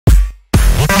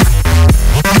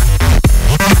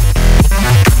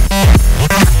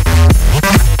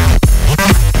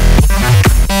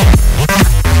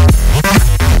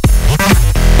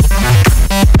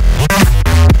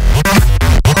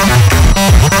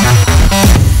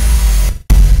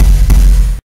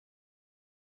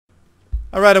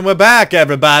Alright, and we're back,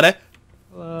 everybody.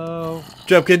 Hello.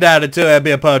 Jumping down into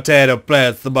a potato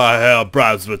plants to my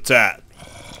Herobrine's attack.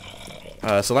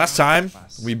 So last time,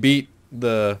 we beat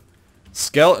the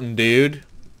skeleton dude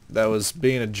that was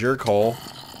being a jerkhole,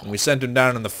 and we sent him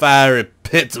down in the fiery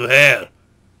pits of hell.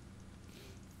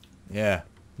 Yeah.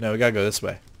 No, we gotta go this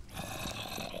way.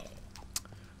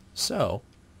 So,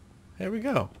 here we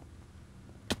go.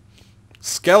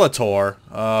 Skeletor.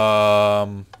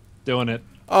 Doing it.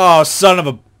 Oh, son of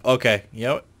a... Okay, you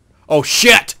know what? Oh,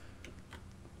 shit!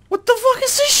 What the fuck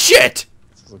is this shit?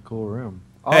 This is a cool room.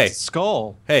 Oh, Hey. it's a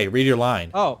skull. Hey, read your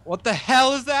line. Oh, what the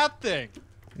hell is that thing?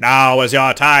 Now is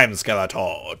your time,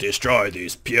 Skeletor. Destroy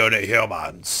these puny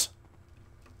humans.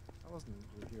 That wasn't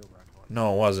the Herobrine one.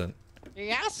 No, it wasn't.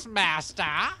 Yes, master.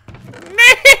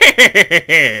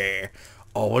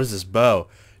 Oh, what is this bow?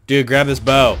 Dude, grab this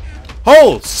bow.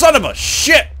 Oh, son of a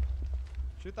shit!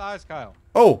 Shoot the eyes, Kyle.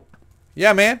 Oh,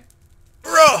 yeah, man.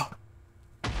 Ugh.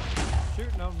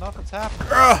 Shoot, no, nothing's happening.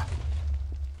 Ugh.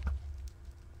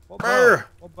 What bow? Brr.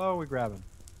 What bow are we grabbing?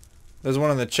 There's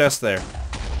one in the chest there.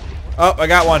 Oh, I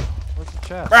got one. Where's the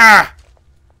chest? Ah!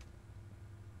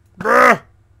 Brr.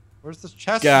 Where's the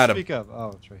chest Got you him. speak of? Oh,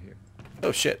 it's right here.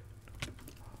 Oh, shit.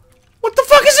 What the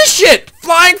fuck is this shit?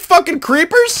 Flying fucking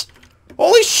creepers?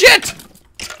 Holy shit!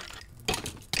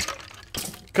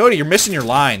 Cody, you're missing your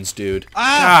lines, dude.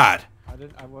 Ah! God.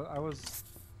 I was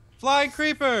flying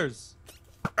creepers.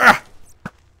 Ah!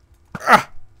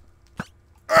 Ah!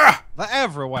 Ah! They're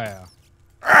everywhere.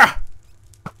 Ah!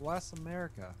 Bless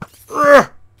America.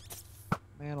 Ah!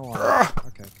 Man alive. Ah!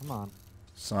 Okay, come on.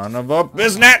 Son of a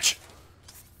biznatch!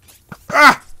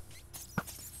 Ah!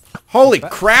 Holy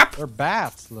crap! They're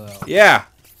bats, though. Yeah.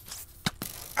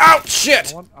 Ouch!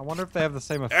 Shit! I wonder if they have the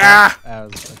same effect Ah!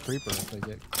 as a creeper if they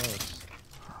get close.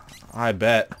 I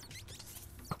bet.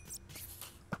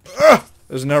 Ugh!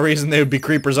 There's no reason they would be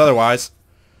creepers otherwise.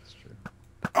 That's true.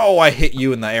 Oh, I hit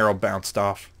you and the arrow bounced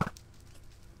off.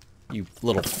 You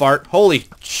little fart. Holy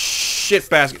shit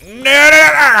basket. No, no,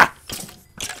 no, no.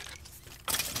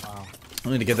 Wow. I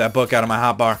need to get that book out of my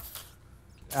hotbar.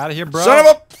 Out of here, bro. Son of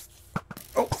a...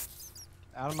 Oh.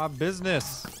 Out of my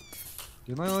business.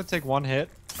 Didn't I only take one hit?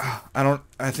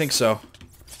 I think so.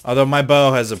 Although my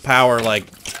bow has a power like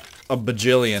a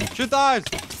bajillion. Shoot the eyes!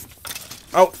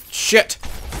 Oh, shit.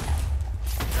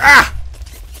 Ah!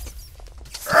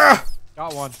 Ah!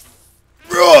 Got one.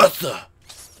 Ugh.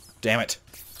 Damn it.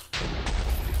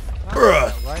 Not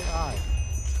Ugh. that right eye.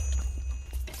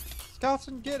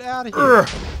 Skeleton, get out of here. Ugh.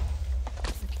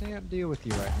 I can't deal with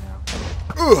you right now.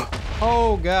 Ugh.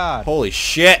 Oh, God. Holy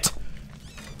shit.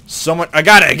 Someone... I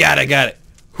got it.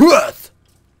 What?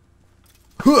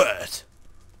 What?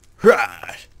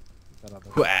 What?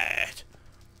 What?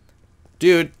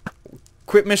 Dude,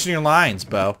 quit missing your lines,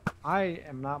 Bo. I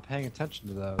am not paying attention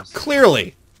to those.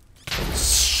 Clearly.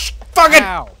 Fucking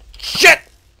Ow. shit!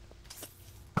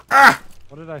 Ah!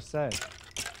 What did I say?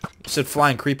 You said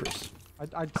flying creepers.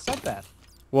 I said that.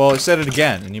 Well, I said it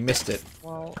again, and you missed it.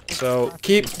 Well, So,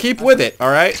 keep with it,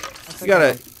 alright? You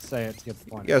gotta say it to get the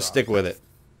point. You gotta across. stick with it.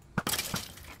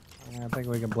 I think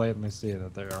we can blatantly see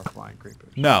that there are flying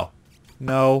creepers. No.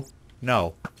 No.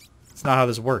 No. That's not how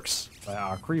this works. There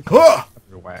are creepers Huh!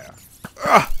 everywhere.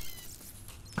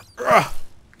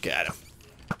 Got him.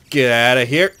 Get out of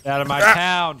here. Get out of my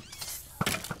town!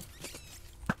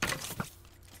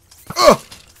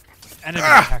 Enemy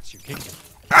attacks your kingdom.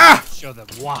 Show them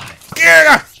why.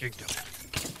 Yeah. Kingdom.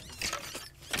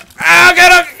 Oh,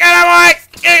 get him away!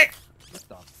 Get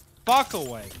the fuck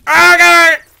away. Oh,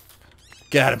 get him!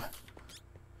 Got him.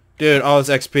 Dude, all this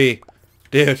XP.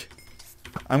 Dude.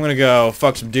 I'm gonna go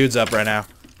fuck some dudes up right now.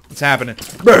 What's happening?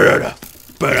 Shoot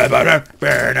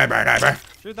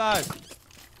the eyes.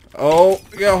 Oh,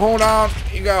 you gotta hold on.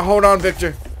 You gotta hold on,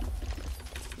 Victor.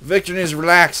 Victor needs to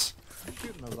relax.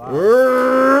 Shooting those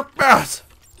eyes.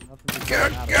 Nothing's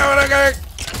coming out of it.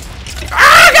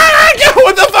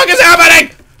 What the fuck is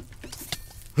happening?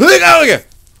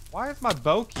 Why is my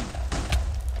bow keep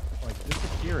like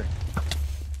disappearing?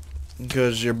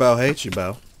 Because your bow hates you,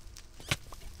 Bo.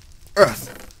 Earth.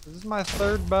 This is my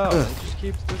third bow. It just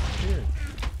keeps disappearing.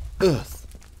 Earth.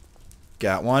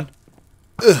 Got one.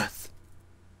 Earth.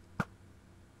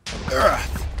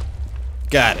 Earth.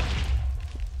 Got it.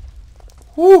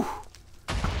 Whew.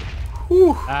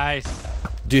 Whew. Nice.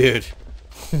 Dude.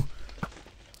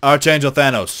 Archangel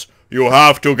Thanos. You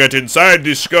have to get inside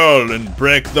the skull and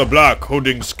break the block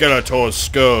holding Skeletor's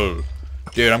skull.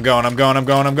 Dude, I'm going.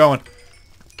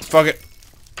 Fuck it.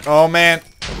 Oh, man.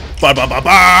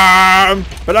 Ba-ba-ba-bam!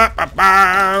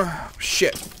 Ba-da-ba-bam!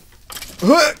 Shit.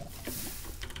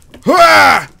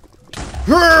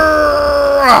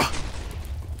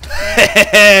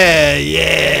 Yeah!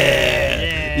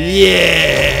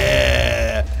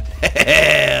 Yeah!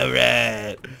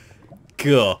 Alright.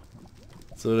 Cool.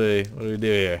 So what do we do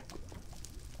here?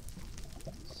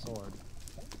 Sword.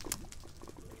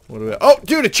 What do we... Oh,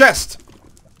 dude, a chest!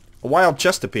 A wild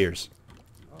chest appears.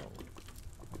 Oh.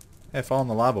 Hey, fall in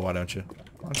the lava, why don't you?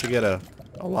 Why don't you get a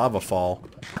lava fall?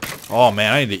 Oh,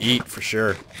 man, I need to eat for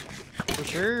sure. For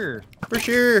sure. For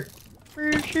sure.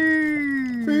 For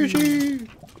sure. For sure.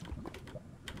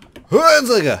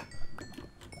 Hunziga!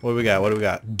 What do we got? What do we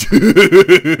got?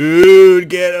 Dude,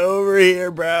 get over here,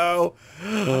 bro.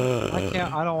 I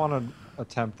can't. I don't want to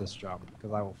attempt this jump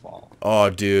because I will fall. Oh,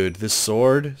 dude, this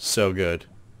sword, so good.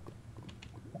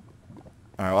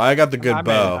 Alright, well, I got the good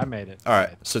bow. I made it.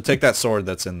 Alright, so take that sword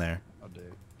that's in there. Oh,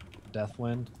 dude.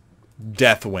 Deathwind.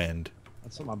 Deathwind.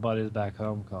 That's what my buddies back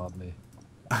home called me.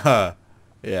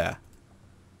 Yeah.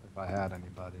 If I had any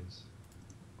buddies.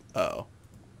 Oh.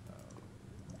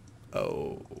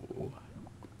 Oh.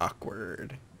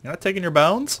 Awkward. You're not taking your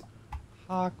bones?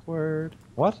 Awkward.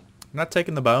 What? You're not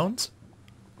taking the bones?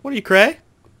 What are you, cray?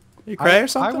 Are you cray or I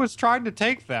something? was trying to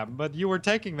take them, but you were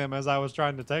taking them as I was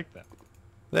trying to take them.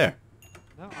 There.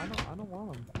 No, I don't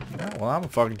want them. Yeah, well, I'm gonna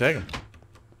fucking take them.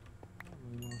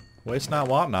 Waste not,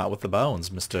 want not with the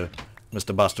bones, Mr.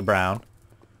 Buster Brown.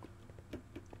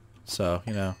 So,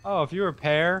 you know. Oh, if you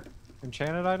repair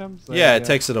enchanted items? Yeah, it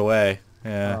takes it away.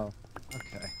 Yeah. Oh,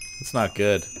 okay. It's not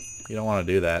good. You don't want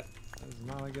to do that. That is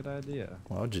not a good idea.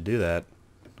 Why would you do that?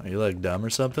 Are you like dumb or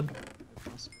something?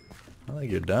 Must be. I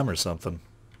think you're dumb or something.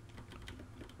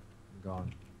 I'm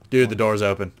gone. Dude, the door's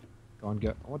open. Go and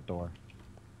get what door?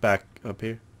 Back up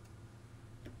here.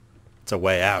 It's a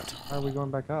way out. How are we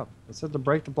going back up? It said to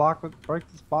break this block with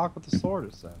the sword.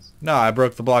 It says. No, I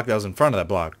broke the block that was in front of that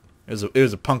block. It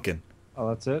was a pumpkin. Oh,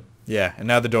 that's it. Yeah, and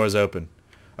now the door's open.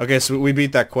 Okay, so we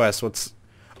beat that quest. What's...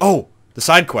 Oh, the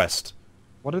side quest.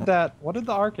 What did the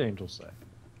archangel say?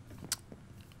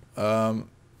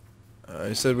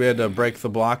 He said we had to break the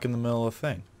block in the middle of the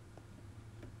thing.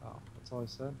 Oh, that's all he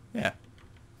said. Yeah.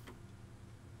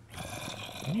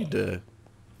 You need to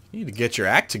get your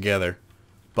act together,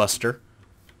 Buster.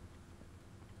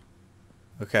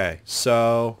 Okay,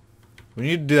 so we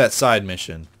need to do that side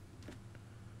mission.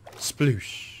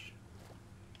 Sploosh.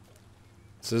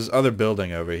 So there's other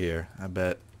building over here. I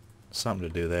bet something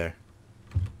to do there.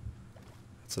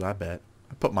 That's what I bet.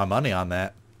 I put my money on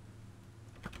that.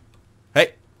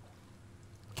 Hey!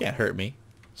 Can't hurt me,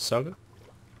 Soga.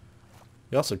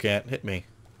 You also can't hit me,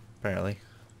 apparently.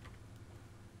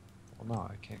 Well, no,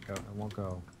 I can't go. I won't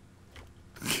go.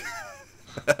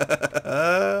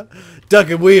 Duck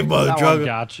and weave, mother That trucker. one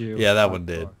got you. Yeah, that one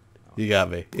did. You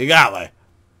got me. You got me.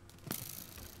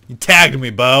 You tagged me,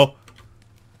 Bo.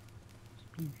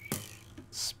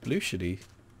 Splooshity.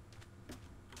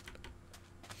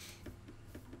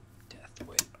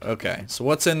 Deathwind. Okay, so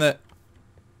what's in the...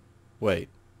 Wait.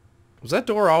 Was that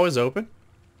door always open?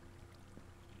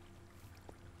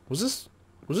 Was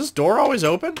this door always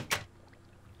open?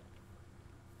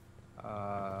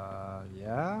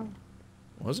 Yeah.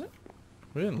 Was it?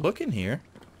 We didn't look in here.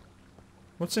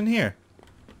 What's in here?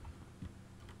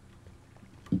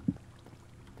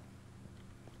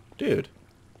 Dude,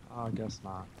 Oh, I guess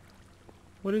not.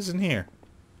 what is in here?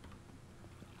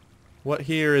 What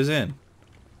here is in?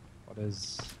 What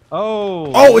is?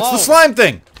 Oh. Oh, it's the whoa. slime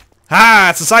thing! Ha!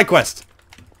 It's a side quest!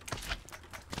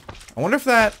 I wonder if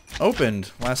that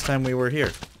opened last time we were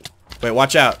here. Wait,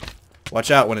 watch out.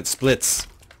 Watch out when it splits.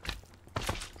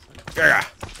 Gah!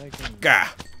 Taking Gah!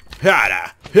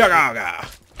 Hada!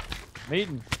 Hada!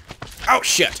 Eating. Oh,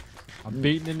 shit! I'm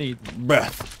beating and eating.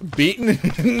 Breath. Beaten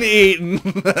and eaten.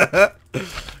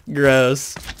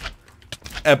 Gross.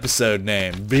 Episode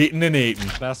name. Beaten and eaten.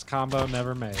 Best combo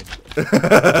never made.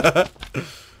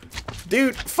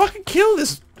 Dude, fucking kill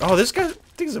this. Oh, this guy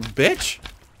thinks a bitch.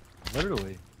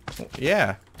 Literally.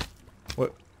 Yeah.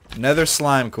 What? Nether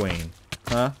slime queen.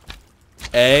 Huh?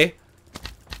 A.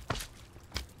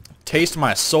 Taste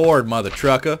my sword, mother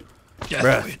trucker.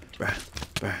 Breath.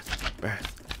 Breath. Breath.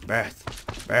 Breath.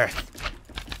 Breath. Breath.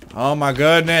 Oh my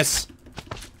goodness.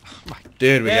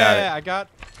 Dude, we got it. I got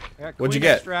What'd queen you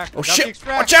get? extract. Oh I got the shit!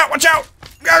 extract. Watch out! Watch out!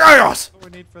 That's what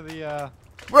we need for the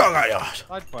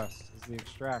side quest. Is the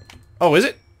extract. Oh, is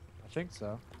it? I think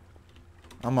so.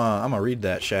 I'm gonna read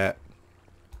that chat.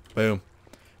 Boom.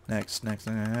 Next.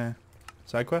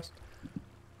 Side quest?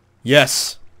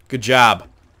 Yes. Good job.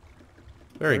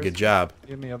 Very good job.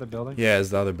 In the other building. Yeah, it's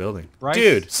the other building. Bryce?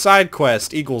 Dude, side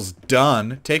quest equals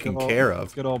done. Taken Good old- care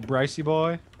of. Good old Brycey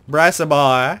boy. Bryce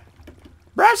boy.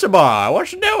 Bryce boy.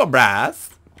 What you doing, Bryce?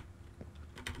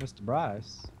 Mr.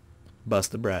 Bryce.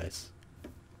 Busta Bryce.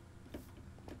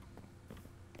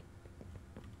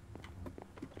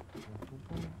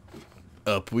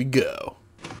 Up we go.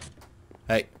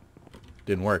 Hey.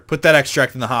 Didn't work. Put that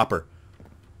extract in the hopper.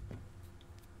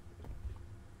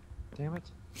 Damn it.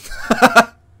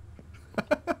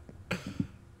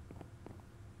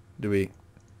 Did we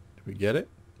get it?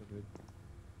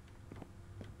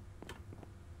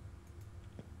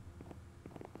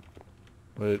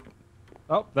 What?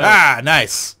 Oh, there. Ah,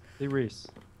 nice. See Reese.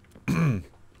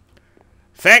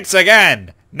 Thanks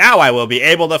again. Now I will be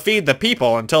able to feed the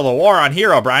people until the war on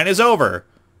Herobrine is over.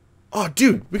 Oh,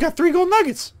 dude, we got 3 gold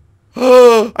nuggets.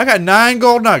 Oh, I got 9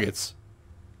 gold nuggets.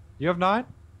 You have 9?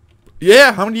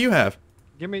 Yeah, how many do you have?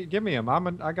 Give me them.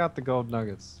 I got the gold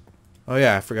nuggets. Oh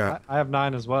yeah, I forgot. I have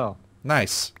 9 as well.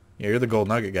 Nice. Yeah, you're the gold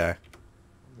nugget guy. I'm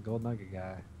the gold nugget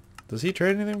guy. Does he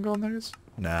trade anything with gold nuggets?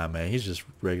 Nah, man, he's just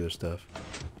regular stuff.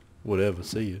 Whatever,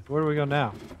 see you. Where do we go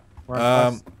now? We're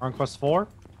on quest 4?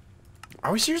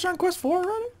 Are we serious on quest 4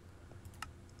 already?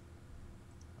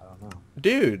 I don't know.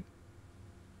 Dude.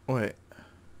 Wait.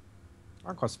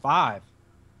 We're on quest 5.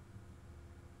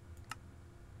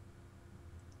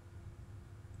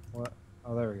 What?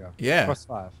 Oh, there we go. Yeah. Quest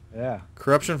 5. Yeah.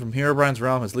 Corruption from Herobrine's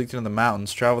realm has leaked into the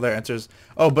mountains. Travel there, enters...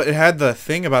 Oh, but it had the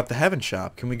thing about the heaven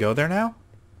shop. Can we go there now?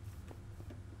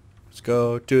 Let's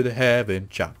go to the heaven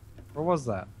shop. Where was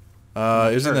that?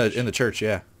 It was in the church,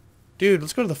 yeah. Dude,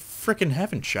 let's go to the frickin'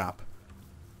 heaven shop.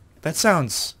 That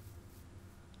sounds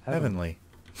heavenly.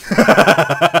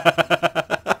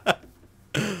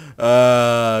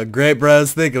 Great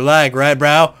bros think alike, right,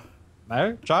 bro?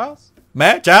 Mary? Charles?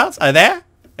 Mary, Charles, are you there?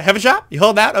 Heaven shop? You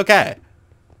hold out? Okay.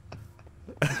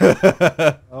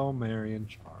 Oh, Mary and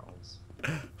Charles.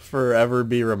 Forever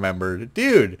be remembered.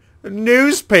 Dude, a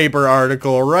newspaper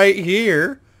article right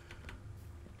here.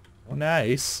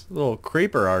 Nice. Little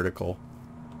creeper article.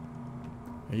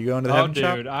 Are you going to the heaven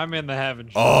shop? Oh, dude, I'm in the heaven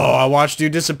shop. Oh, I watched you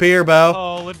disappear, Bo.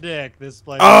 Oh, the dick. This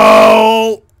place.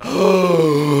 Oh!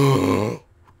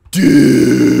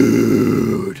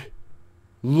 Dude!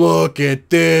 Look at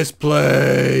this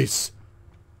place!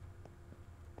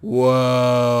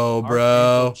 Whoa,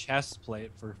 bro. Chest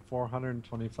plate for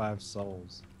 425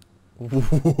 souls.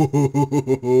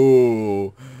 Whoa.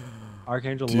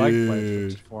 Archangel leg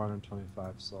plate for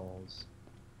 425 souls.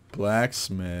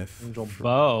 Blacksmith. Angel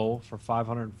bow for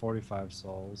 545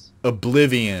 souls.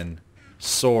 Oblivion.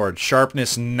 Sword.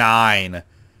 Sharpness 9.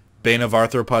 Bane of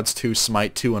Arthropods 2.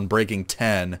 Smite 2. Unbreaking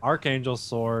 10. Archangel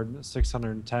sword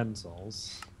 610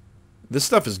 souls. This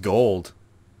stuff is gold.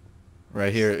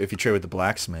 Right here if you trade with the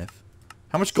blacksmith.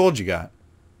 How much gold you got?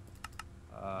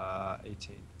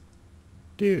 18.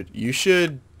 Dude, you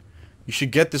should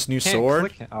get this new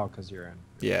sword. Oh, because you're in.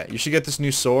 Yeah, you should get this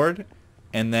new sword,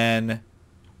 and then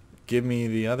give me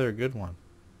the other good one.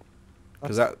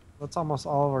 Because that's almost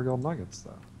all of our gold nuggets,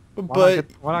 though. But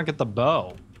why not get the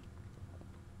bow?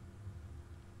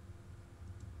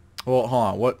 Well,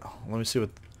 hold on. Let me see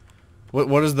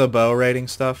what is the bow rating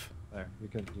stuff? There, you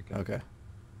can. Okay.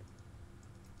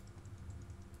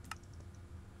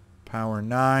 Power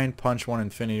 9, punch 1,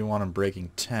 infinity 1, and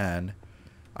breaking 10.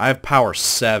 I have power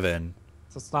 7.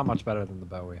 So it's not much better than the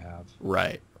bow we have.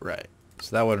 Right.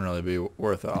 So that wouldn't really be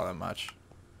worth all that much.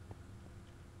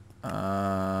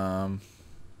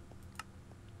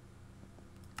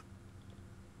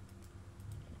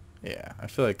 Yeah, I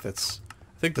think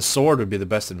the sword would be the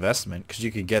best investment because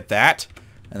you could get that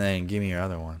and then give me your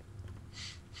other one.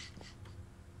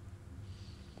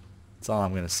 That's all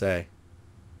I'm gonna say.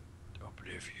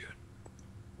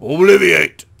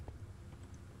 Obliviate.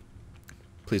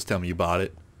 Please tell me you bought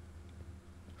it.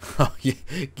 Oh, yeah,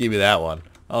 give me that one.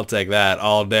 I'll take that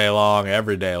all day long,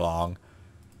 every day long.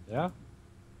 Yeah?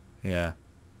 Yeah.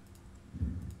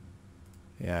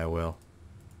 Yeah, I will.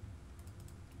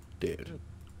 Dude.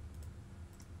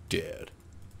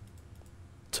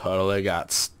 Totally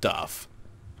got stuff.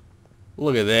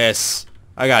 Look at this.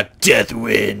 I got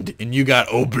Deathwind, and you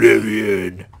got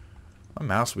Oblivion. My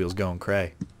mouse wheel's going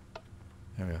cray.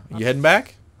 There we go. You heading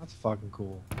back? That's fucking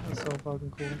cool. That's so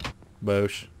fucking cool.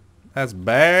 Boosh. That's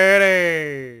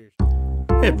badass.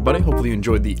 Hey everybody, hopefully you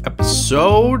enjoyed the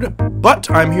episode, but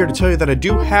I'm here to tell you that I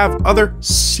do have other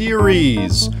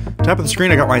series. Top of the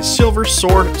screen, I got my Silver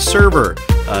Sword server.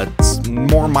 It's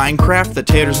more Minecraft that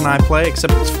Taters and I play,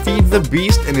 except it's Feed the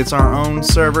Beast, and it's our own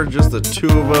server, just the two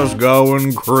of us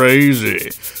going crazy.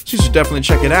 So you should definitely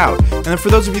check it out. And then for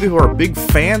those of you who are big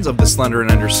fans of the Slender and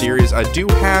Ender series, I do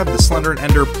have the Slender and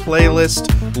Ender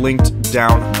playlist linked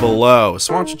down below.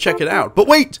 So why don't you check it out? But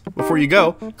wait! Before you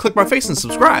go, click my face and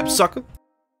subscribe, sucker!